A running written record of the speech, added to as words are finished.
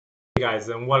Guys,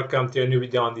 and welcome to a new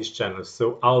video on this channel.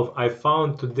 So I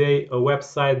found today a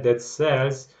website that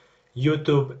sells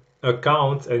YouTube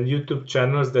accounts and YouTube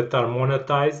channels that are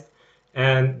monetized,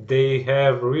 and they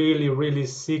have really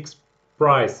sick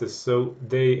prices. So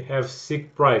they have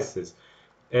sick prices,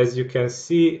 as you can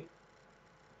see.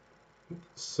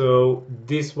 So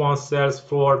this one sells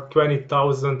for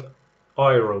 20,000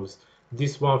 euros,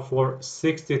 this one for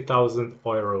 60,000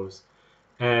 euros,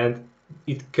 and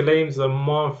it claims a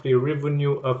monthly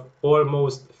revenue of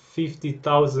almost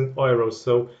 50,000 euros.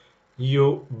 So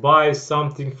you buy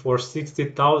something for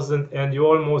 60,000 and you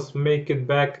almost make it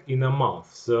back in a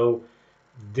month. So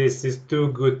this is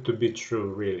too good to be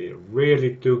true,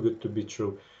 really too good to be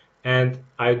true. And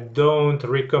I don't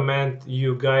recommend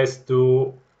you guys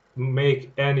to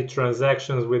make any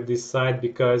transactions with this site,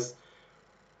 because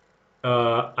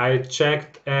I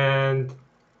checked, and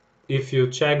if you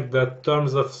check the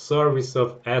terms of service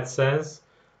of AdSense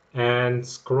and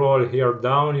scroll here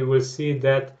down, you will see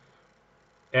that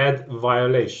ad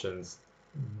violations.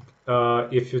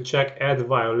 If you check ad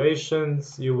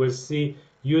violations, you will see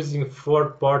using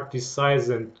third-party sites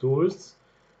and tools,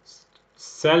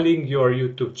 selling your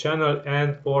YouTube channel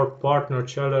and or partner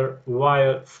channel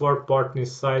via third-party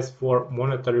sites for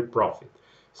monetary profit.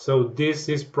 So this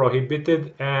is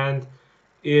prohibited, and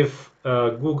if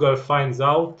Google finds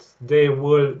out, they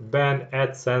will ban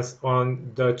AdSense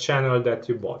on the channel that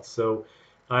you bought. So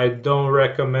I don't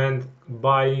recommend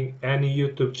buying any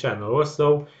YouTube channel.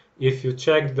 Also, if you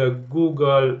check the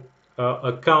Google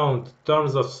account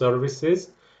terms of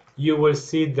services, you will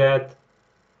see that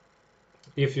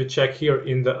if you check here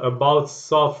in the About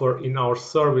Software in our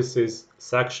Services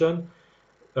section,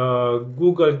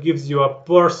 Google gives you a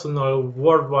personal,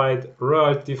 worldwide,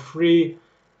 royalty-free,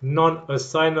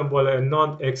 non-assignable and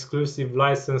non-exclusive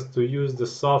license to use the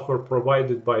software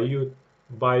provided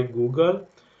by Google.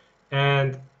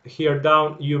 And here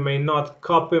down, you may not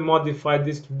copy, modify,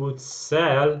 distribute,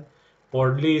 sell,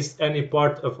 or list any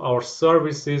part of our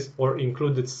services or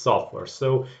included software.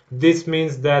 So this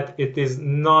means that it is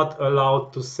not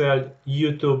allowed to sell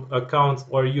YouTube accounts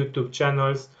or YouTube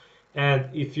channels, and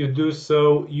if you do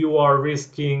so, you are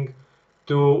risking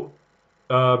to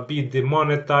be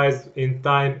demonetized in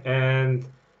time, and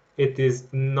it is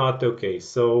not okay.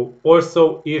 So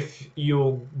also, if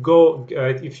you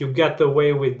get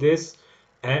away with this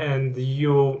and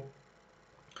you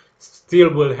still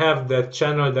will have that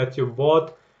channel that you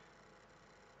bought,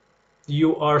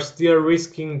 you are still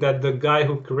risking that the guy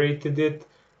who created it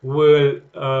will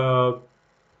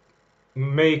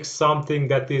make something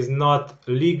that is not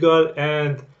legal,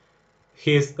 and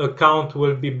his account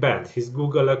will be banned, his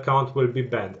Google account will be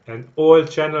banned, and all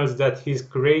channels that he's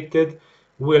created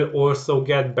will also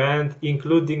get banned,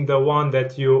 including the one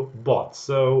that you bought.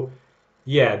 So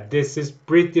yeah, this is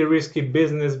pretty risky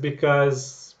business,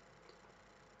 because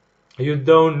you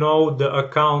don't know the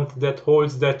account that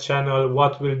holds that channel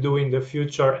what will do in the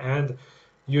future, and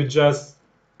you just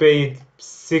paid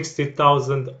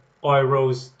 60,000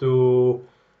 euros to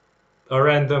a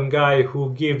random guy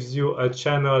who gives you a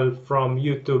channel from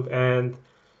YouTube. And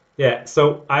yeah,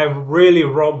 so I really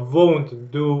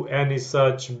won't do any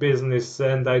such business,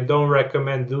 and I don't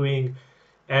recommend doing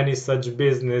any such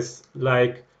business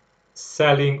like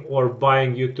selling or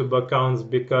buying YouTube accounts,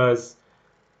 because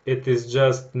it is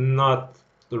just not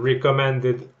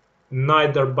recommended,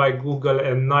 neither by Google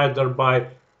and neither by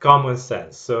common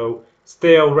sense. So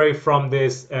stay away from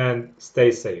this and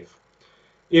stay safe.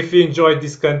 If you enjoyed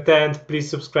this content, please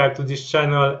subscribe to this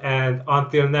channel, and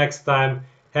until next time,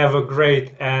 have a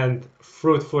great and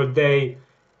fruitful day.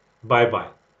 Bye bye.